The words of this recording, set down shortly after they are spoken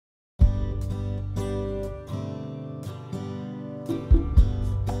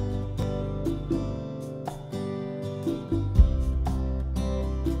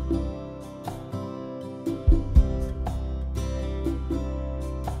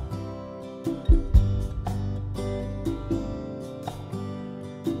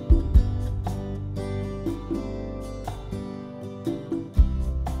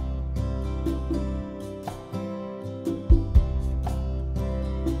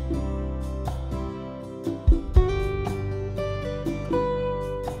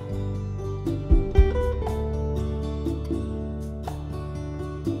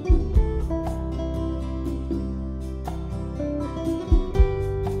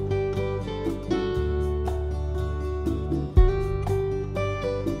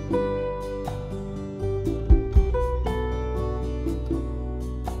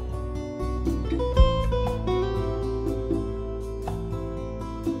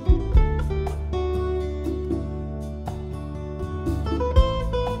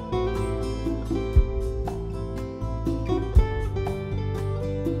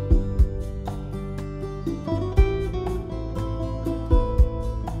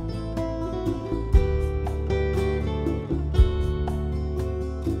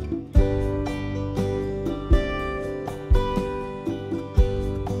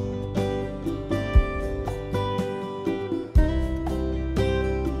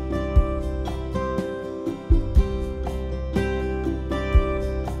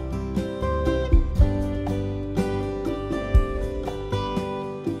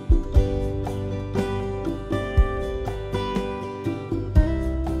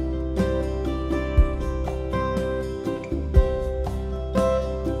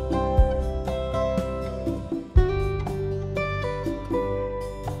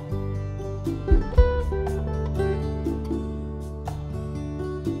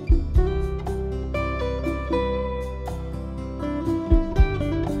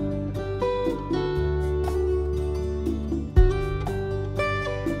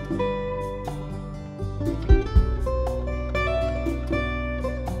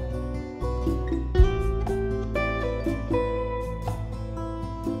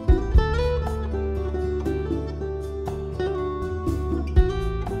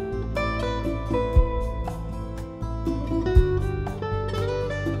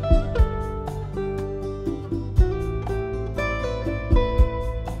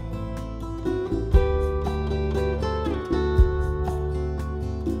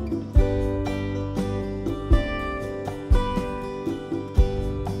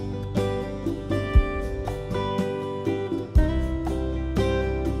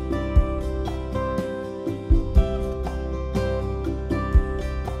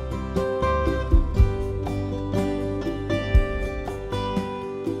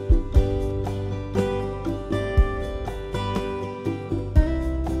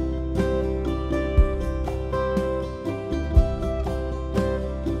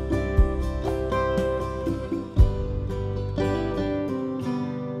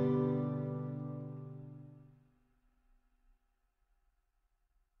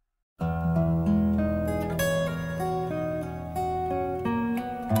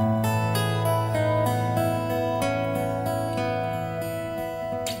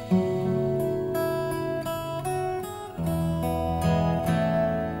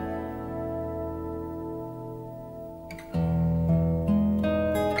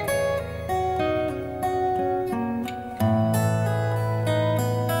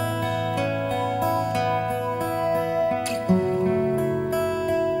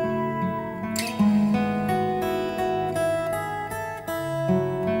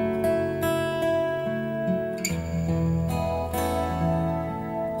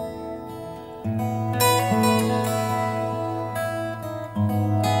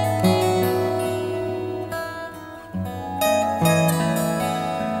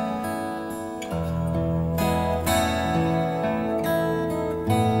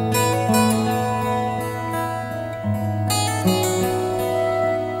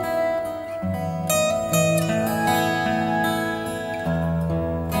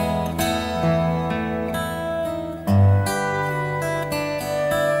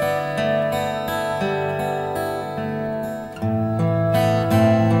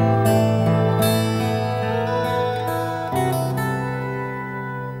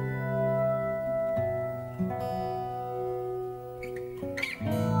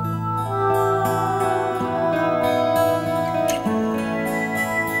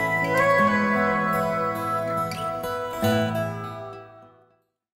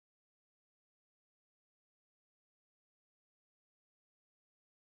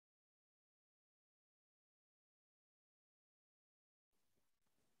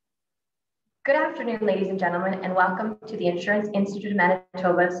Good afternoon, ladies and gentlemen, and welcome to the Insurance Institute of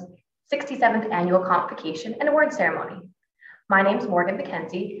Manitoba's 67th Annual Convocation and Award Ceremony. My name is Morgan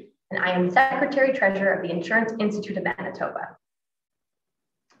McKenzie, and I am the Secretary-Treasurer of the Insurance Institute of Manitoba.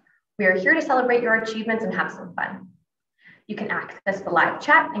 We are here to celebrate your achievements and have some fun. You can access the live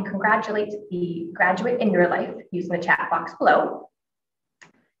chat and congratulate the graduate in your life using the chat box below.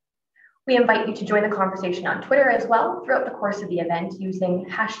 We invite you to join the conversation on Twitter as well throughout the course of the event using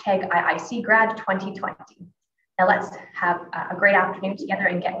hashtag IICgrad2020. Now let's have a great afternoon together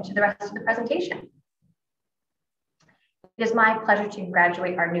and get into the rest of the presentation. It is my pleasure to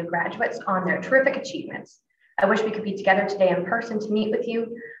congratulate our new graduates on their terrific achievements. I wish we could be together today in person to meet with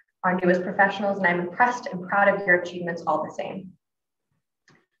you, our newest professionals, and I'm impressed and proud of your achievements all the same.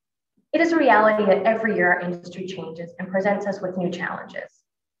 It is a reality that every year our industry changes and presents us with new challenges.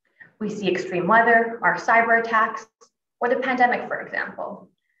 We see extreme weather, our cyber attacks, or the pandemic, for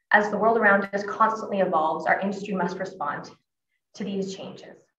example. As the world around us constantly evolves, our industry must respond to these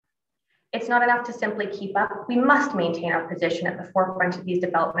changes. It's not enough to simply keep up. We must maintain our position at the forefront of these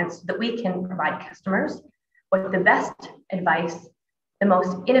developments so that we can provide customers with the best advice, the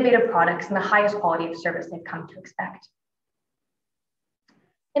most innovative products, and the highest quality of service they've come to expect.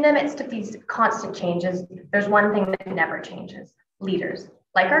 In the midst of these constant changes, there's one thing that never changes: leaders.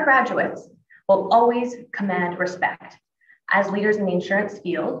 Like our graduates, will always command respect. As leaders in the insurance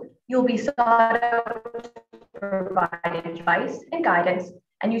field, you'll be sought out to provide advice and guidance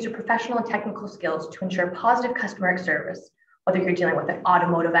and use your professional and technical skills to ensure positive customer service, whether you're dealing with an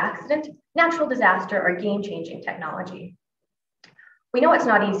automotive accident, natural disaster, or game-changing technology. We know it's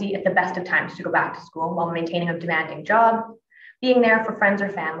not easy at the best of times to go back to school while maintaining a demanding job, being there for friends or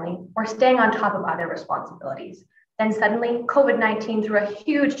family, or staying on top of other responsibilities. Then suddenly, COVID-19 threw a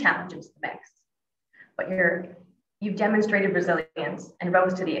huge challenge into the mix. But you've demonstrated resilience and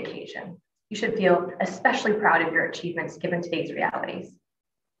rose to the occasion. You should feel especially proud of your achievements given today's realities.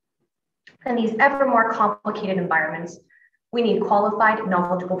 In these ever more complicated environments, we need qualified,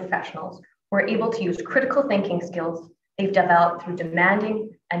 knowledgeable professionals who are able to use critical thinking skills they've developed through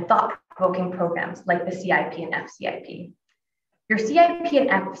demanding and thought-provoking programs like the CIP and FCIP. Your CIP and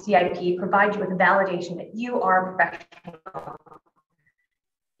FCIP provide you with validation that you are a professional,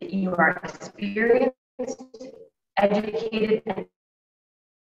 that you are experienced, educated, and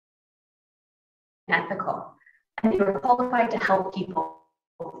ethical, and you are qualified to help people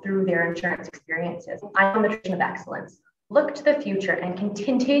through their insurance experiences. I am the tradition of excellence. Look to the future and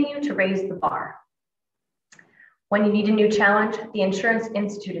continue to raise the bar. When you need a new challenge, the Insurance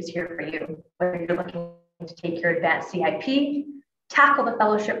Institute is here for you, whether you're looking to take your advanced CIP, tackle the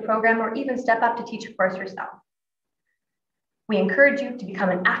fellowship program, or even step up to teach a course yourself. We encourage you to become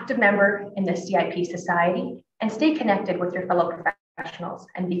an active member in the CIP Society and stay connected with your fellow professionals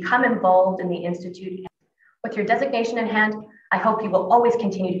and become involved in the Institute. With your designation in hand, I hope you will always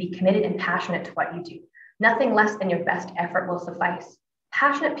continue to be committed and passionate to what you do. Nothing less than your best effort will suffice.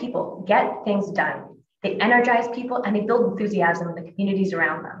 Passionate people get things done. They energize people and they build enthusiasm in the communities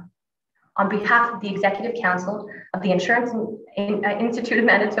around them. On behalf of the Executive Council of the Insurance Institute of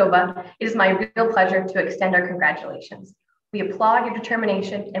Manitoba, it is my real pleasure to extend our congratulations. We applaud your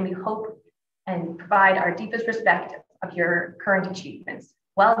determination and we hope and provide our deepest respect of your current achievements.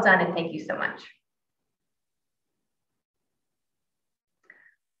 Well done and thank you so much.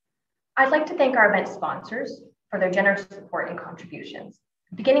 I'd like to thank our event sponsors for their generous support and contributions,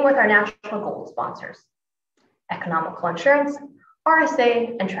 beginning with our National Gold sponsors: Economical Insurance,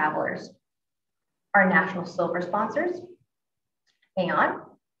 RSA, and Travelers. Our National Silver sponsors, Aon,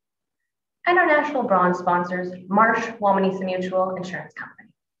 and our National Bronze sponsors, Marsh, Wawanesa Mutual Insurance Company.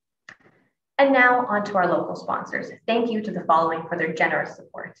 And now on to our local sponsors. Thank you to the following for their generous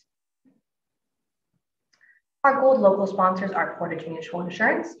support. Our gold local sponsors are Portage Mutual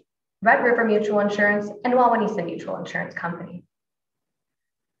Insurance, Red River Mutual Insurance, and Wawanesa Mutual Insurance Company.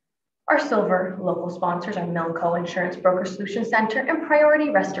 Our silver local sponsors are Milco Insurance Broker Solution Center and Priority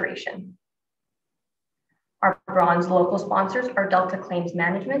Restoration. Our bronze local sponsors are Delta Claims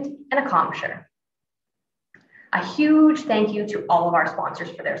Management and Acomsure. A huge thank you to all of our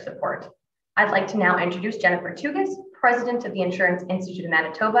sponsors for their support. I'd like to now introduce Jennifer Tugas, President of the Insurance Institute of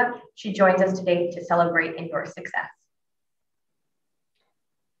Manitoba. She joins us today to celebrate in your success.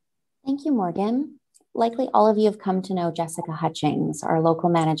 Thank you, Morgan. Likely all of you have come to know Jessica Hutchings, our local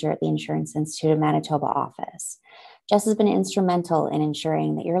manager at the Insurance Institute of Manitoba office. Jess has been instrumental in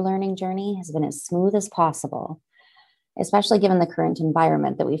ensuring that your learning journey has been as smooth as possible, especially given the current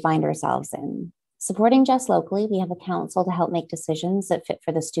environment that we find ourselves in. Supporting Jess locally, we have a council to help make decisions that fit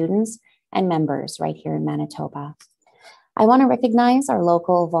for the students and members right here in Manitoba. I want to recognize our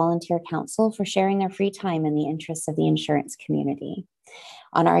local volunteer council for sharing their free time in the interests of the insurance community.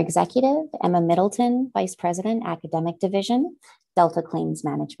 On our executive, Emma Middleton, Vice President, Academic Division, Delta Claims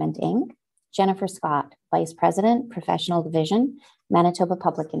Management, Inc. Jennifer Scott, Vice President, Professional Division, Manitoba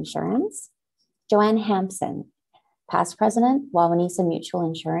Public Insurance. Joanne Hampson, Past President, Wawanesa Mutual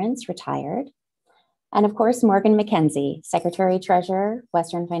Insurance, retired. And of course, Morgan McKenzie, Secretary Treasurer,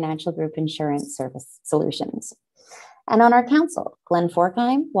 Western Financial Group Insurance Service Solutions. And on our council, Glenn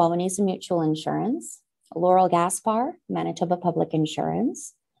Forkheim, Wawanesa Mutual Insurance, Laurel Gaspar, Manitoba Public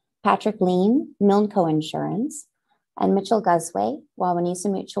Insurance, Patrick Lean, Milnco Insurance, and Mitchell Gusway, Wawanesa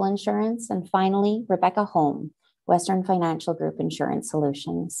Mutual Insurance, and finally, Rebecca Holm, Western Financial Group Insurance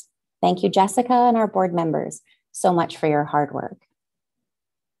Solutions. Thank you, Jessica, and our board members so much for your hard work.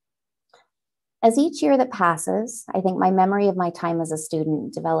 As each year that passes, I think my memory of my time as a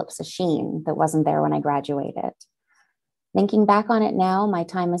student develops a sheen that wasn't there when I graduated. Thinking back on it now, my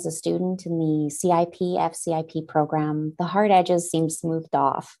time as a student in the CIP, FCIP program, the hard edges seem smoothed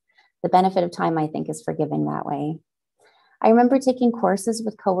off. The benefit of time, I think, is forgiving that way. I remember taking courses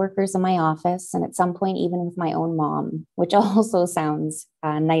with coworkers in my office and at some point even with my own mom, which also sounds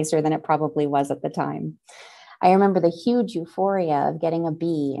nicer than it probably was at the time. I remember the huge euphoria of getting a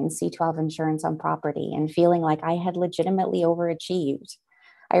B in C12 insurance on property and feeling like I had legitimately overachieved.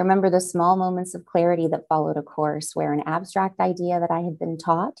 I remember the small moments of clarity that followed a course where an abstract idea that I had been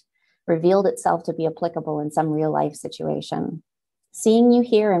taught revealed itself to be applicable in some real life situation. Seeing you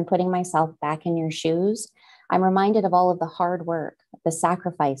here and putting myself back in your shoes, I'm reminded of all of the hard work, the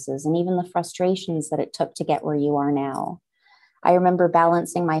sacrifices, and even the frustrations that it took to get where you are now. I remember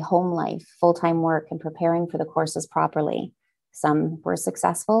balancing my home life, full-time work, and preparing for the courses properly. Some were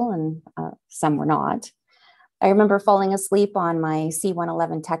successful and some were not. I remember falling asleep on my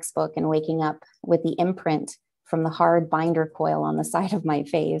C111 textbook and waking up with the imprint from the hard binder coil on the side of my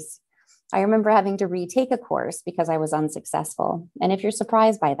face. I remember having to retake a course because I was unsuccessful. And if you're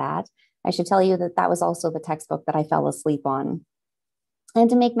surprised by that, I should tell you that that was also the textbook that I fell asleep on. And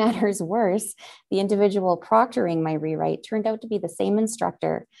to make matters worse, the individual proctoring my rewrite turned out to be the same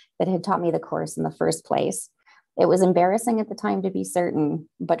instructor that had taught me the course in the first place. It was embarrassing at the time, to be certain,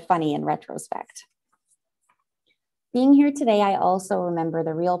 but funny in retrospect. Being here today, I also remember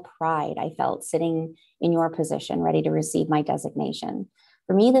the real pride I felt sitting in your position, ready to receive my designation.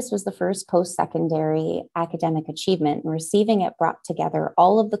 For me, this was the first post-secondary academic achievement, and receiving it brought together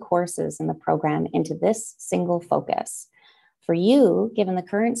all of the courses in the program into this single focus. For you, given the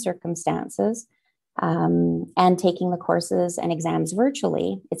current circumstances and taking the courses and exams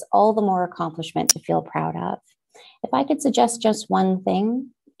virtually, it's all the more accomplishment to feel proud of. If I could suggest just one thing,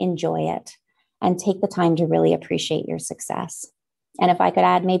 enjoy it and take the time to really appreciate your success. And if I could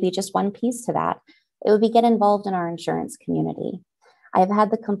add maybe just one piece to that, it would be get involved in our insurance community. I have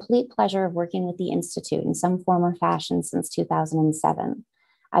had the complete pleasure of working with the Institute in some form or fashion since 2007.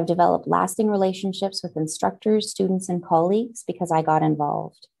 I've developed lasting relationships with instructors, students, and colleagues because I got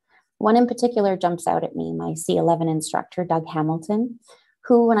involved. One in particular jumps out at me, my C11 instructor, Doug Hamilton,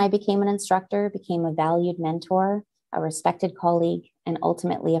 who, when I became an instructor, became a valued mentor, a respected colleague, and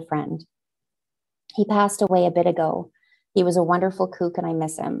ultimately a friend. He passed away a bit ago. He was a wonderful kook and I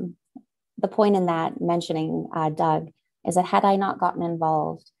miss him. The point in that, mentioning Doug, is that had I not gotten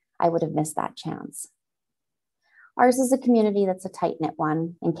involved, I would have missed that chance. Ours is a community that's a tight-knit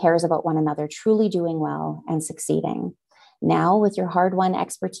one and cares about one another, truly doing well and succeeding. Now, with your hard-won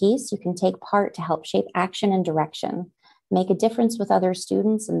expertise, you can take part to help shape action and direction, make a difference with other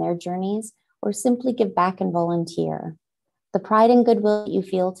students and their journeys, or simply give back and volunteer. The pride and goodwill that you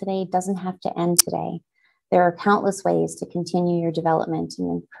feel today doesn't have to end today. There are countless ways to continue your development and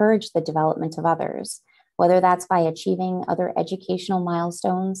encourage the development of others, whether that's by achieving other educational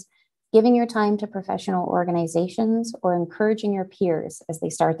milestones, giving your time to professional organizations, or encouraging your peers as they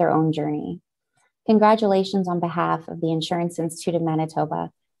start their own journey. Congratulations on behalf of the Insurance Institute of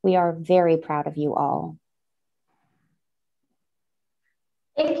Manitoba. We are very proud of you all.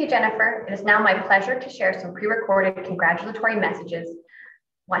 Thank you, Jennifer. It is now my pleasure to share some pre-recorded congratulatory messages,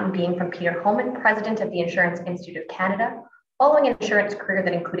 one being from Peter Holman, President of the Insurance Institute of Canada. Following an insurance career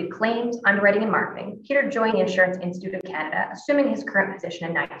that included claims, underwriting, and marketing, Peter joined the Insurance Institute of Canada, assuming his current position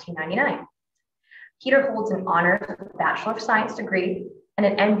in 1999. Peter holds an honors Bachelor of Science degree and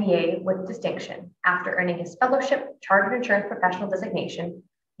an MBA with distinction. After earning his fellowship, Chartered Insurance Professional designation,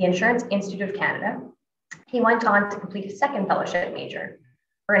 the Insurance Institute of Canada, he went on to complete his second fellowship major,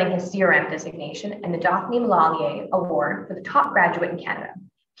 earning his CRM designation and the Daphne Malalier Award for the top graduate in Canada.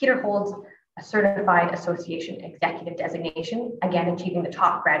 Peter holds a Certified Association Executive designation, again achieving the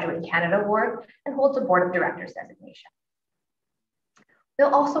Top Graduate in Canada award, and holds a Board of Directors designation. You'll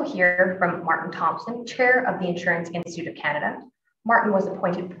also hear from Martin Thompson, Chair of the Insurance Institute of Canada. Martin was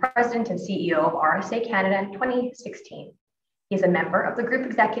appointed President and CEO of RSA Canada in 2016. He is a member of the Group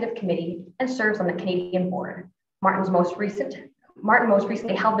Executive Committee and serves on the Canadian Board. Martin most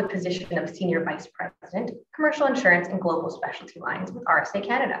recently held the position of Senior Vice President, Commercial Insurance and Global Specialty Lines with RSA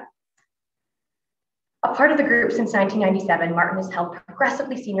Canada. A part of the group since 1997, Martin has held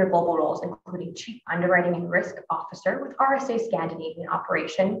progressively senior global roles, including Chief Underwriting and Risk Officer with RSA Scandinavian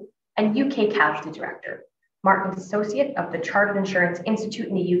Operation and UK Casualty Director. Martin is Associate of the Chartered Insurance Institute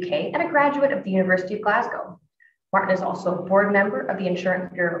in the UK and a graduate of the University of Glasgow. Martin is also a board member of the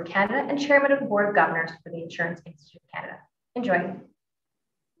Insurance Bureau of Canada and Chairman of the Board of Governors for the Insurance Institute of Canada. Enjoy.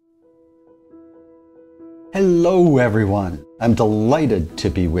 Hello, everyone. I'm delighted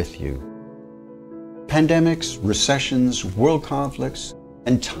to be with you. Pandemics, recessions, world conflicts,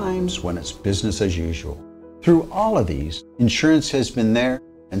 and times when it's business as usual. Through all of these, insurance has been there,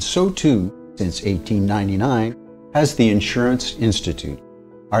 and so too, since 1899, has the Insurance Institute.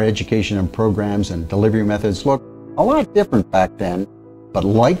 Our education and programs and delivery methods look a lot different back then, but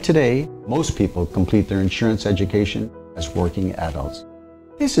like today, most people complete their insurance education as working adults.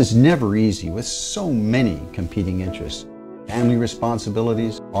 This is never easy with so many competing interests. Family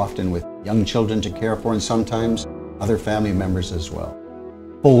responsibilities, often with young children to care for and sometimes other family members as well.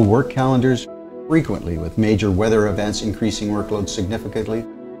 Full work calendars, frequently with major weather events increasing workload significantly.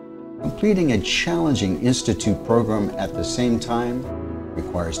 Completing a challenging institute program at the same time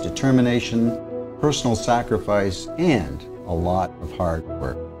requires determination, personal sacrifice, and a lot of hard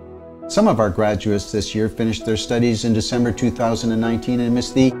work. Some of our graduates this year finished their studies in December 2019 and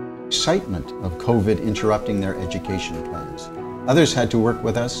missed the excitement of COVID interrupting their education plans. Others had to work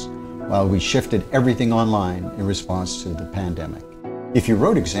with us while we shifted everything online in response to the pandemic. If you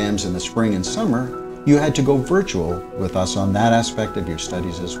wrote exams in the spring and summer, you had to go virtual with us on that aspect of your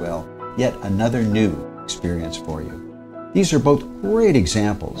studies as well. Yet another new experience for you. These are both great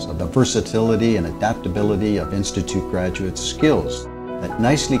examples of the versatility and adaptability of Institute graduates' skills that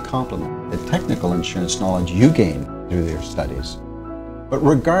nicely complement the technical insurance knowledge you gained through their studies. But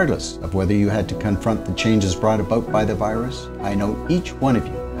regardless of whether you had to confront the changes brought about by the virus, I know each one of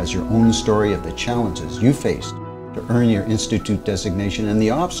you has your own story of the challenges you faced to earn your institute designation and the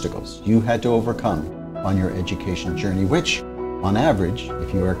obstacles you had to overcome on your education journey, which, on average,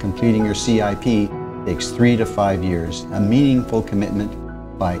 if you are completing your CIP, takes 3 to 5 years, a meaningful commitment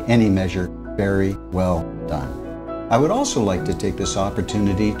by any measure. Very well done. I would also like to take this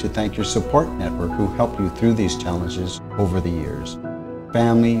opportunity to thank your support network who helped you through these challenges over the years.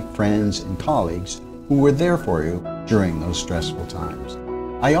 Family, friends, and colleagues who were there for you during those stressful times.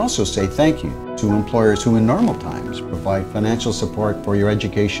 I also say thank you to employers who in normal times provide financial support for your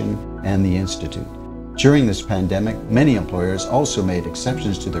education and the Institute. During this pandemic, many employers also made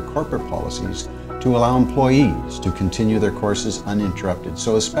exceptions to their corporate policies to allow employees to continue their courses uninterrupted.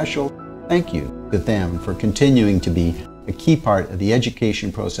 So a special thank you to them for continuing to be a key part of the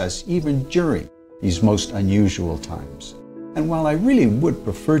education process even during these most unusual times. And while I really would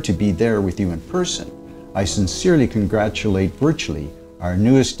prefer to be there with you in person, I sincerely congratulate virtually our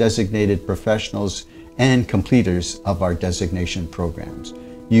newest designated professionals and completers of our designation programs.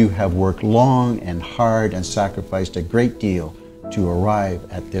 You have worked long and hard and sacrificed a great deal to arrive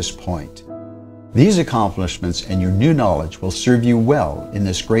at this point. These accomplishments and your new knowledge will serve you well in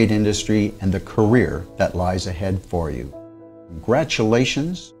this great industry and the career that lies ahead for you.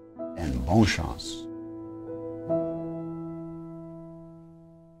 Congratulations and bonne chance.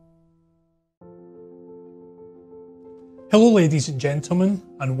 Hello ladies and gentlemen,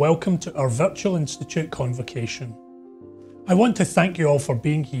 and welcome to our Virtual Institute Convocation. I want to thank you all for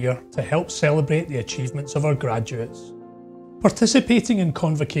being here to help celebrate the achievements of our graduates. Participating in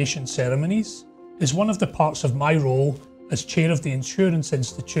convocation ceremonies is one of the parts of my role as Chair of the Insurance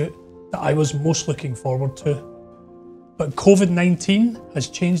Institute that I was most looking forward to. But COVID-19 has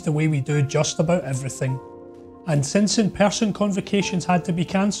changed the way we do just about everything, and since in-person convocations had to be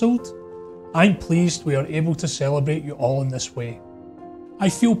cancelled, I'm pleased we are able to celebrate you all in this way. I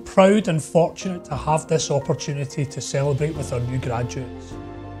feel proud and fortunate to have this opportunity to celebrate with our new graduates.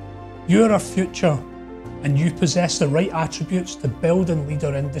 You are our future, and you possess the right attributes to build and lead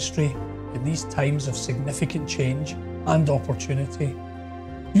our industry in these times of significant change and opportunity.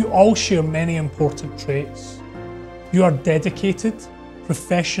 You all share many important traits. You are dedicated,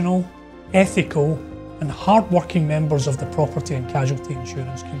 professional, ethical, and hard-working members of the property and casualty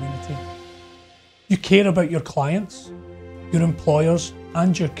insurance community. You care about your clients, your employers,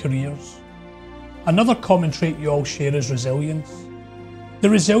 and your careers. Another common trait you all share is resilience. The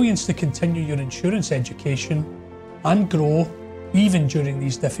resilience to continue your insurance education and grow even during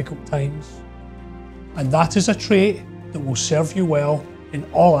these difficult times. And that is a trait that will serve you well in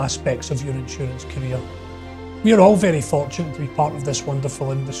all aspects of your insurance career. We are all very fortunate to be part of this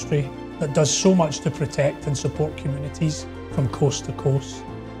wonderful industry that does so much to protect and support communities from coast to coast.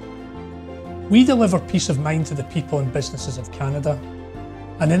 We deliver peace of mind to the people and businesses of Canada,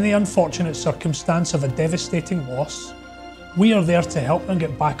 and in the unfortunate circumstance of a devastating loss, we are there to help them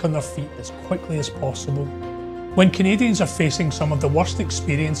get back on their feet as quickly as possible. When Canadians are facing some of the worst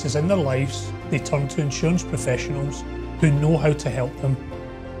experiences in their lives, they turn to insurance professionals who know how to help them.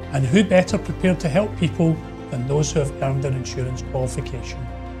 And who better prepared to help people than those who have earned their insurance qualification?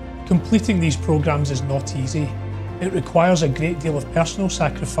 Completing these programs is not easy. It requires a great deal of personal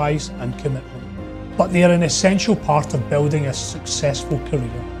sacrifice and commitment, but they are an essential part of building a successful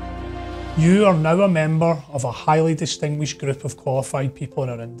career. You are now a member of a highly distinguished group of qualified people in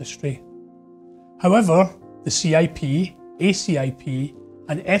our industry. However, the CIP, ACIP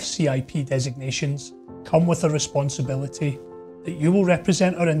and FCIP designations come with a responsibility that you will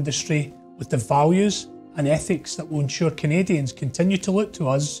represent our industry with the values and ethics that will ensure Canadians continue to look to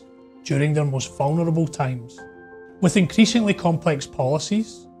us during their most vulnerable times. With increasingly complex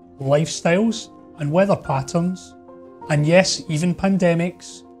policies, lifestyles and weather patterns, and yes, even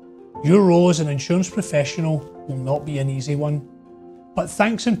pandemics, your role as an insurance professional will not be an easy one. But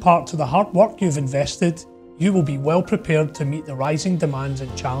thanks in part to the hard work you've invested, you will be well prepared to meet the rising demands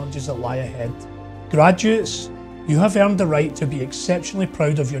and challenges that lie ahead. Graduates, you have earned the right to be exceptionally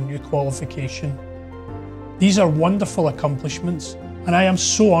proud of your new qualification. These are wonderful accomplishments, and I am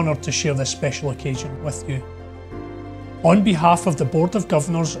so honoured to share this special occasion with you. On behalf of the Board of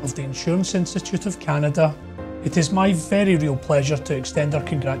Governors of the Insurance Institute of Canada, it is my very real pleasure to extend our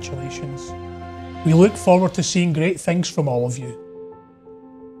congratulations. We look forward to seeing great things from all of you.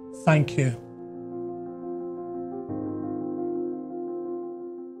 Thank you.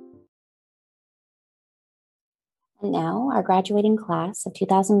 And now, our graduating class of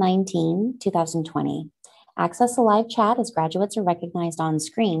 2019-2020. Access the live chat as graduates are recognized on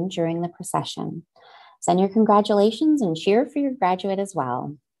screen during the procession. Send your congratulations and cheer for your graduate as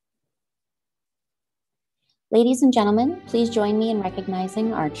well. Ladies and gentlemen, please join me in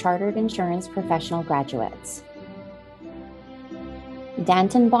recognizing our Chartered Insurance Professional graduates.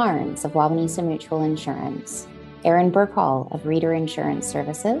 Danton Barnes of Wawanesa Mutual Insurance, Aaron Burkhall of Reader Insurance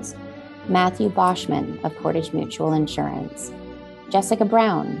Services, Matthew Boschman of Portage Mutual Insurance, Jessica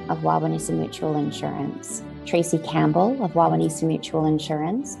Brown of Wawanesa Mutual Insurance, Tracy Campbell of Wawanesa Mutual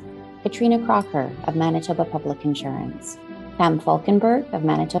Insurance, Katrina Crocker of Manitoba Public Insurance, Pam Falkenberg of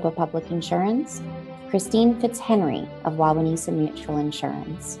Manitoba Public Insurance, Christine Fitzhenry of Wawanesa Mutual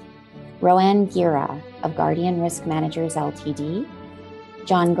Insurance, Roanne Gira of Guardian Risk Managers Ltd,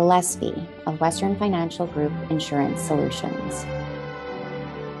 John Gillespie of Western Financial Group Insurance Solutions,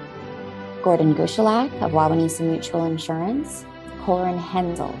 Gordon Gushalak of Wawanesa Mutual Insurance, Corin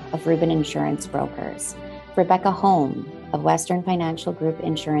Hensel of Rubin Insurance Brokers, Rebecca Holm of Western Financial Group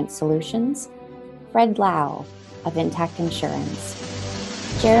Insurance Solutions, Fred Lau of Intact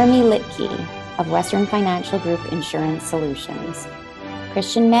Insurance, Jeremy Litke of Western Financial Group Insurance Solutions,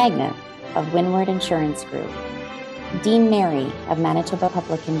 Christian Magna of Windward Insurance Group, Dean Mary of Manitoba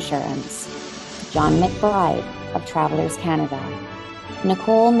Public Insurance, John McBride of Travelers Canada,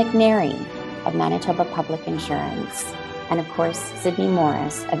 Nicole McNary of Manitoba Public Insurance, and of course, Sydney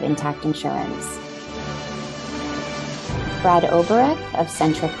Morris of Intact Insurance. Brad Oberek of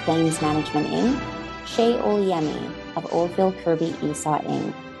Centric Claims Management Inc., Shay Oliemi of Oldfield Kirby Esau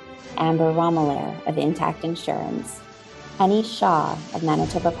Inc., Amber Romelaire of Intact Insurance, Anish Shah of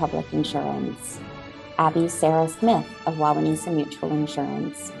Manitoba Public Insurance, Abby Sarah Smith of Wawanesa Mutual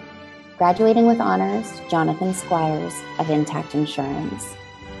Insurance. Graduating with honors, Jonathan Squires of Intact Insurance,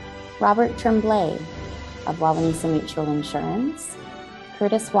 Robert Tremblay of Wawanesa Mutual Insurance,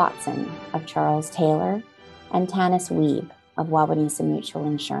 Curtis Watson of Charles Taylor, and Tanis Weeb of Wawanesa Mutual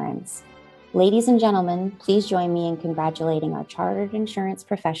Insurance. Ladies and gentlemen, please join me in congratulating our Chartered Insurance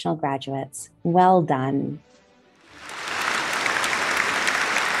Professional graduates. Well done.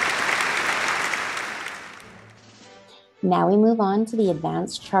 Now we move on to the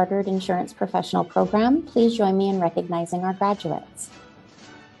Advanced Chartered Insurance Professional Program. Please join me in recognizing our graduates.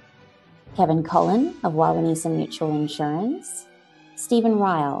 Kevin Cullen of Wawanesa Mutual Insurance, Stephen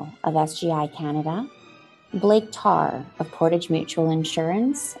Ryle of SGI Canada, Blake Tarr of Portage Mutual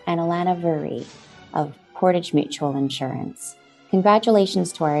Insurance, and Alana Vuri of Portage Mutual Insurance.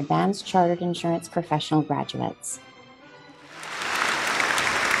 Congratulations to our Advanced Chartered Insurance Professional graduates.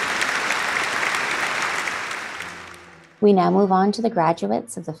 We now move on to the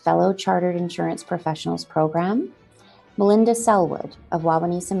graduates of the Fellow Chartered Insurance Professionals program. Melinda Selwood of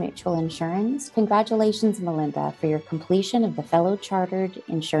Wawanesa Mutual Insurance. Congratulations, Melinda, for your completion of the Fellow Chartered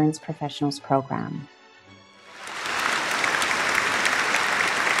Insurance Professionals Program.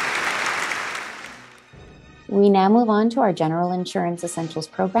 We now move on to our General Insurance Essentials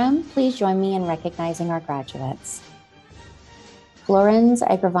Program. Please join me in recognizing our graduates. Florence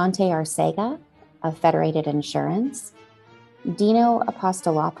Agravante Arcega of Federated Insurance, Dino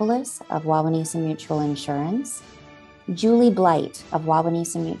Apostolopoulos of Wawanesa Mutual Insurance, Julie Blight of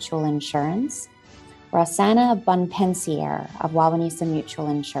Wawanesa Mutual Insurance, Rosanna Bonpensier of Wawanesa Mutual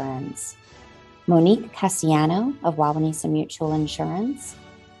Insurance, Monique Cassiano of Wawanesa Mutual Insurance,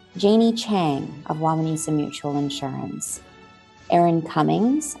 Janie Chang of Wawanesa Mutual Insurance, Erin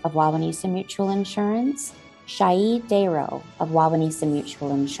Cummings of Wawanesa Mutual Insurance, Shai Dayro of Wawanesa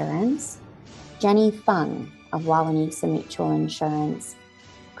Mutual Insurance, Jenny Fung of Wawanesa Mutual Insurance,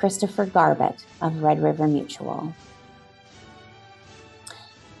 Christopher Garbett of Red River Mutual,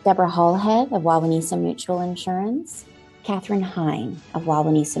 Deborah Hallhead of Wawanesa Mutual Insurance, Catherine Hine of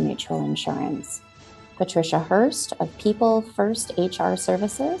Wawanesa Mutual Insurance, Patricia Hurst of People First HR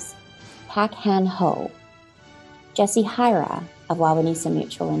Services, Pak Han Ho, Jessie Hyra of Wawanesa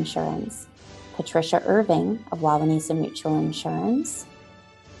Mutual Insurance, Patricia Irving of Wawanesa Mutual Insurance,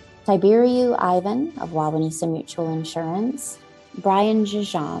 Tiberiu Ivan of Wawanesa Mutual Insurance, Brian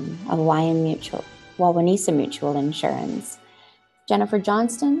Jajam of Wawanesa Mutual Insurance, Jennifer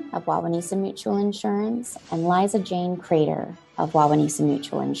Johnston of Wawanesa Mutual Insurance, and Liza Jane Crater of Wawanesa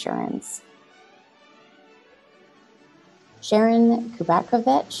Mutual Insurance. Sharon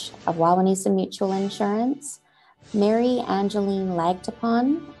Kubakovich of Wawanesa Mutual Insurance, Mary Angeline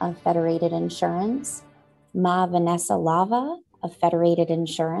Lagtapon of Federated Insurance, Ma Vanessa Lava of Federated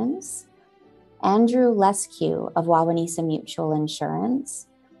Insurance, Andrew Lescue of Wawanesa Mutual Insurance,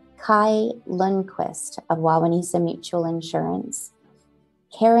 Kai Lundquist of Wawanesa Mutual Insurance,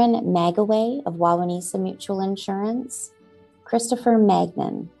 Karen Magaway of Wawanesa Mutual Insurance, Christopher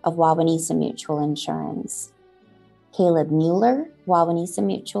Magnan of Wawanesa Mutual Insurance, Caleb Mueller, Wawanesa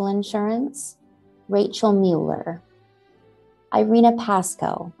Mutual Insurance, Rachel Mueller, Irina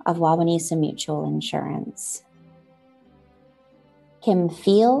Pasco of Wawanesa Mutual Insurance, Kim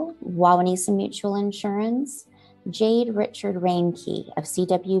Feel, Wawanesa Mutual Insurance, Jade Richard Reinke of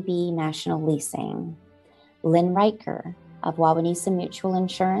CWB National Leasing, Lynn Riker of Wawanesa Mutual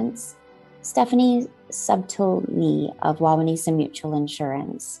Insurance, Stephanie Subtilny of Wawanesa Mutual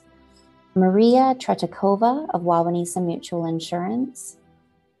Insurance, Maria Tretikova of Wawanesa Mutual Insurance,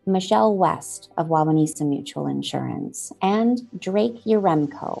 Michelle West of Wawanesa Mutual Insurance, and Drake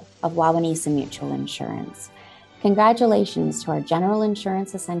Yaremko of Wawanesa Mutual Insurance. Congratulations to our General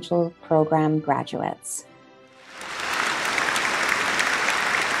Insurance Essential Program graduates.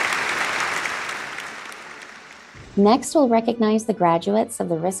 Next, we'll recognize the graduates of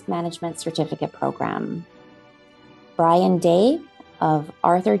the Risk Management Certificate Program. Brian Day of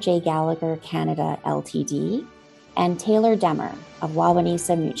Arthur J. Gallagher Canada Ltd, and Taylor Demmer of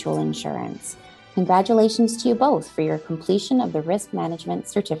Wawanesa Mutual Insurance. Congratulations to you both for your completion of the Risk Management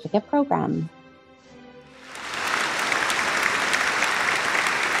Certificate Program.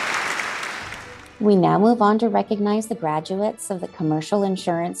 We now move on to recognize the graduates of the Commercial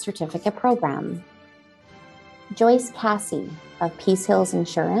Insurance Certificate Program. Joyce Cassie of Peace Hills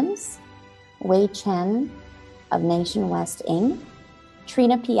Insurance, Wei Chen of Nation West Inc.,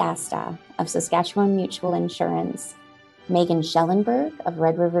 Trina Piasta of Saskatchewan Mutual Insurance, Megan Schellenberg of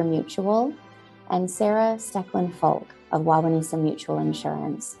Red River Mutual, and Sarah Stecklin-Folk of Wawanesa Mutual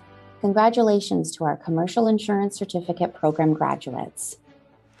Insurance. Congratulations to our Commercial Insurance Certificate Program graduates.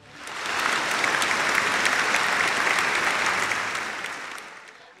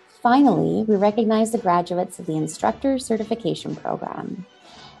 Finally, we recognize the graduates of the Instructor Certification Program.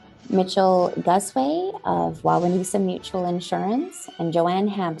 Mitchell Gusway of Wawanesa Mutual Insurance and Joanne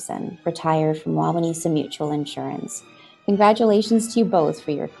Hampson, retired from Wawanesa Mutual Insurance. Congratulations to you both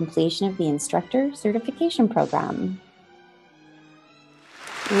for your completion of the Instructor Certification Program.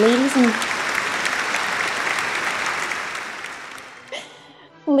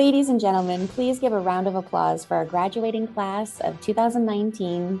 Ladies and gentlemen, please give a round of applause for our graduating class of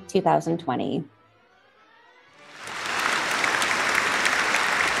 2019-2020.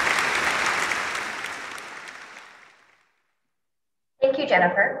 Thank you,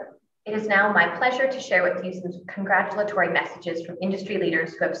 Jennifer. It is now my pleasure to share with you some congratulatory messages from industry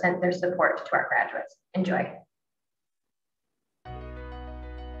leaders who have sent their support to our graduates. Enjoy.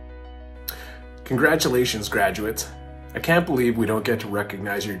 Congratulations, graduates. I can't believe we don't get to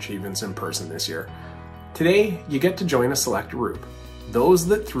recognize your achievements in person this year. Today, you get to join a select group. those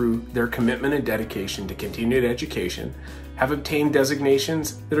that through their commitment and dedication to continued education have obtained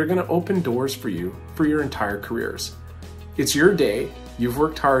designations that are going to open doors for you for your entire careers. It's your day, you've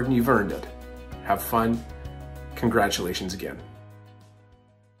worked hard and you've earned it. Have fun. Congratulations again.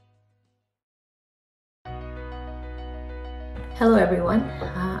 Hello everyone,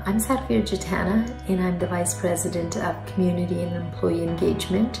 I'm Satvir Jatana and I'm the Vice President of Community and Employee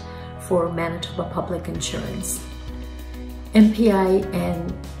Engagement for Manitoba Public Insurance. MPI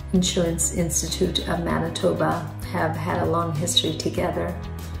and Insurance Institute of Manitoba have had a long history together.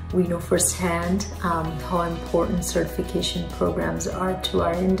 We know firsthand how important certification programs are to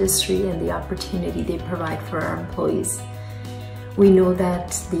our industry and the opportunity they provide for our employees. We know that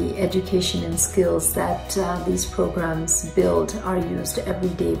the education and skills that these programs build are used every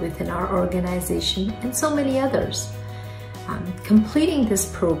day within our organization and so many others. Completing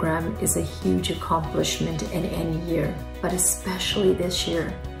this program is a huge accomplishment in any year, but especially this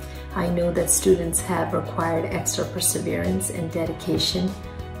year. I know that students have required extra perseverance and dedication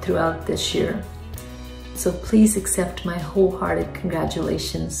throughout this year. So please accept my wholehearted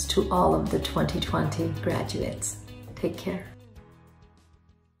congratulations to all of the 2020 graduates. Take care.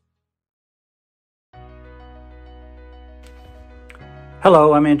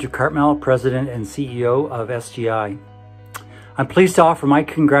 Hello, I'm Andrew Cartmel, President and CEO of SGI. I'm pleased to offer my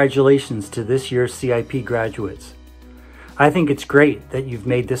congratulations to this year's CIP graduates. I think it's great that you've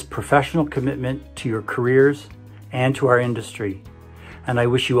made this professional commitment to your careers and to our industry. And I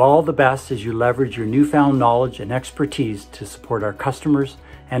wish you all the best as you leverage your newfound knowledge and expertise to support our customers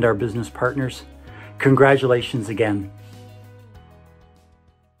and our business partners. Congratulations again.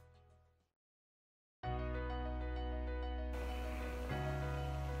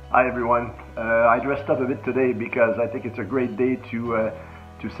 Hi everyone. I dressed up a bit today because I think it's a great day to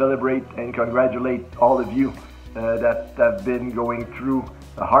celebrate and congratulate all of you that have been going through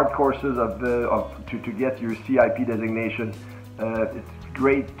hard courses to get your CIP designation. It's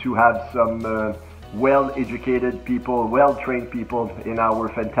great to have some well-educated people, well-trained people in our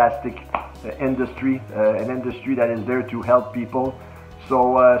fantastic industry, an industry that is there to help people.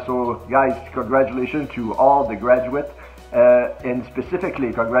 So guys, congratulations to all the graduates. And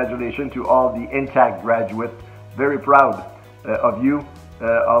specifically, congratulations to all the Intact graduates. Very proud of you,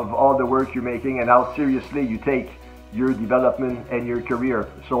 of all the work you're making and how seriously you take your development and your career.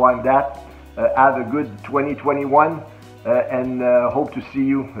 So on that, have a good 2021 and hope to see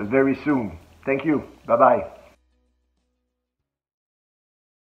you very soon. Thank you. Bye-bye.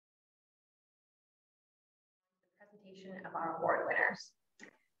 Presentation of our award winners.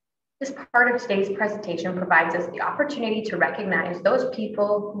 This part of today's presentation provides us the opportunity to recognize those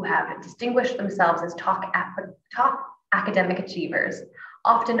people who have distinguished themselves as top academic achievers.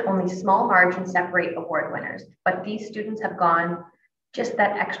 Often only small margins separate award winners, but these students have gone just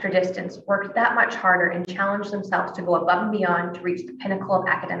that extra distance, worked that much harder, and challenged themselves to go above and beyond to reach the pinnacle of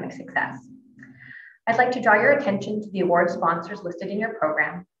academic success. I'd like to draw your attention to the award sponsors listed in your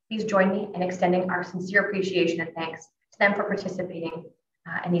program. Please join me in extending our sincere appreciation and thanks to them for participating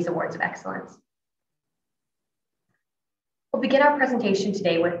in these awards of excellence. We'll begin our presentation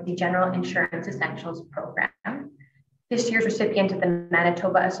today with the General Insurance Essentials Program. This year's recipient of the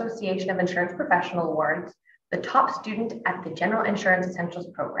Manitoba Association of Insurance Professional Awards, the top student at the General Insurance Essentials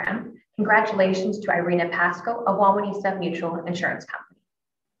Program. Congratulations to Irina Pasco of Wawanesa Mutual Insurance Company.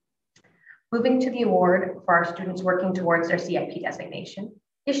 Moving to the award for our students working towards their CIP designation.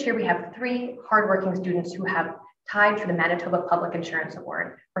 This year we have 3 hardworking students who have tied for the Manitoba Public Insurance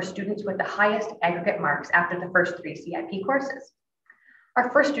Award for students with the highest aggregate marks after the first 3 CIP courses. Our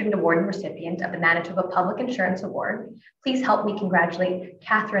first student award and recipient of the Manitoba Public Insurance Award, please help me congratulate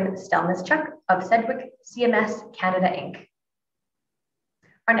Catherine Stelnischuk of Sedgwick CMS Canada Inc.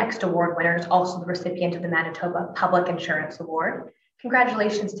 Our next award winner is also the recipient of the Manitoba Public Insurance Award.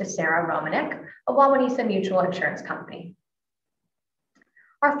 Congratulations to Sarah Romanek of Wawanesa Mutual Insurance Company.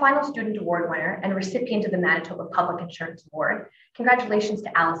 Our final student award winner and recipient of the Manitoba Public Insurance Award, congratulations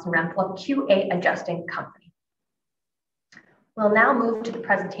to Allison Rempel of QA Adjusting Company. We'll now move to the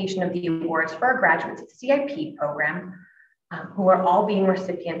presentation of the awards for our graduates of the CIP program, who are all being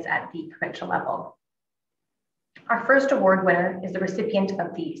recipients at the provincial level. Our first award winner is the recipient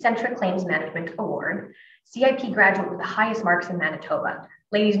of the Centric Claims Management Award, CIP graduate with the highest marks in Manitoba.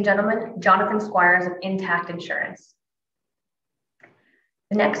 Ladies and gentlemen, Jonathan Squires of Intact Insurance.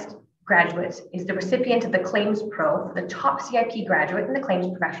 The next graduate is the recipient of the Claims Pro for the top CIP graduate in the Claims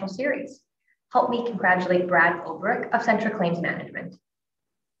Professional Series. Help me congratulate Brad Ulbrich of Centric Claims Management.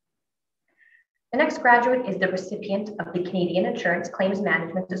 The next graduate is the recipient of the Canadian Insurance Claims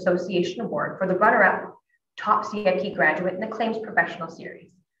Management Association Award for the runner-up top CIP graduate in the Claims Professional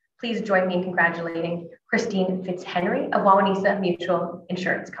Series. Please join me in congratulating Christine Fitzhenry of Wawanesa Mutual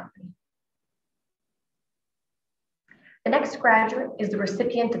Insurance Company. The next graduate is the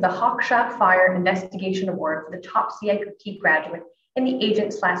recipient of the Hawkshaw Fire Investigation Award for the top CIP graduate in the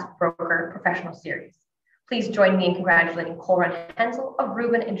Agent/Broker Professional Series. Please join me in congratulating Colin Hensel of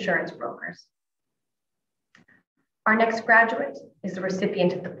Rubin Insurance Brokers. Our next graduate is the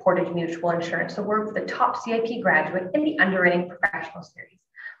recipient of the Portage Mutual Insurance Award for the top CIP graduate in the Underwriting Professional Series.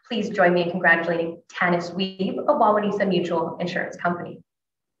 Please join me in congratulating Tanis Weeb of Wawanesa Mutual Insurance Company.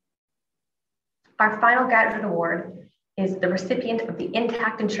 Our final graduate award is the recipient of the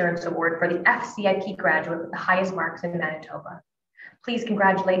Intact Insurance Award for the FCIP graduate with the highest marks in Manitoba. Please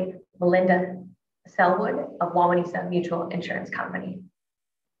congratulate Melinda Selwood of Wawanesa Mutual Insurance Company.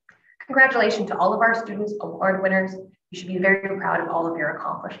 Congratulations to all of our students, award winners. You should be very proud of all of your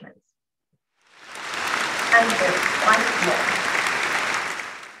accomplishments. And there's one more.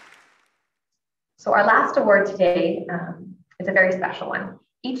 So our last award today is a very special one.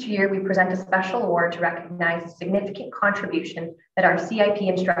 Each year, we present a special award to recognize the significant contribution that our CIP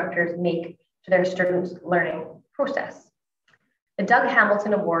instructors make to their students' learning process. The Doug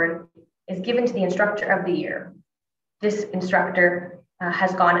Hamilton Award is given to the Instructor of the Year. This instructor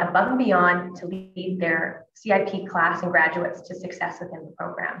has gone above and beyond to lead their CIP class and graduates to success within the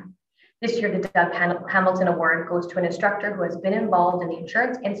program. This year, the Doug Hamilton Award goes to an instructor who has been involved in the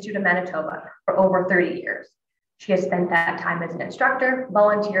Insurance Institute of Manitoba for over 30 years. She has spent that time as an instructor,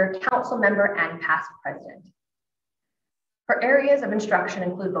 volunteer, council member, and past president. Her areas of instruction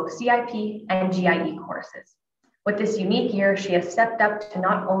include both CIP and GIE courses. With this unique year, she has stepped up to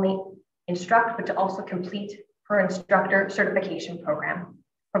not only instruct, but to also complete her instructor certification program,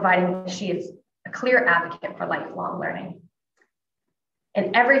 providing she is a clear advocate for lifelong learning.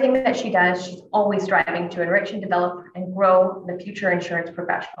 In everything that she does, she's always striving to enrich and develop and grow the future insurance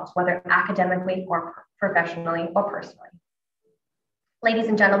professionals, whether academically or professionally or personally. Ladies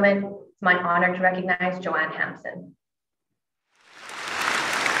and gentlemen, it's my honor to recognize Joanne Hampson.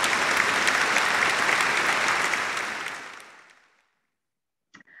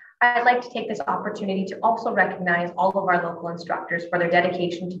 I'd like to take this opportunity to also recognize all of our local instructors for their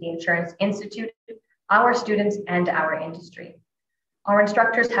dedication to the Insurance Institute, our students, and our industry. Our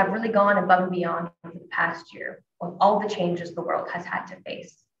instructors have really gone above and beyond for the past year with all the changes the world has had to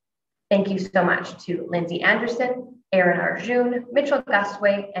face. Thank you so much to Lindsay Anderson, Aaron Arjun, Mitchell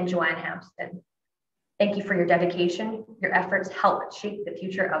Gustway, and Joanne Hampson. Thank you for your dedication. Your efforts help shape the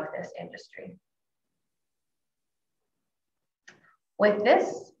future of this industry. With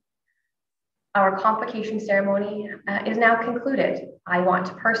this, our convocation ceremony is now concluded. I want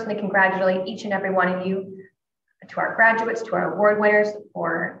to personally congratulate each and every one of you, to our graduates, to our award winners,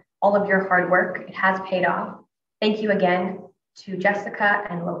 for all of your hard work. It has paid off. Thank you again to Jessica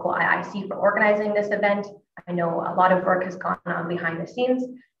and local IIC for organizing this event. I know a lot of work has gone on behind the scenes,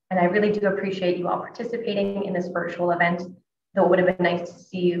 and I really do appreciate you all participating in this virtual event. Though it would have been nice to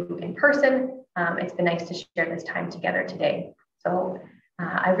see you in person, it's been nice to share this time together today. So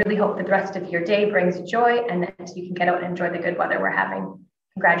I really hope that the rest of your day brings joy and that you can get out and enjoy the good weather we're having.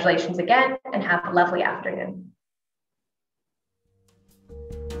 Congratulations again, and have a lovely afternoon.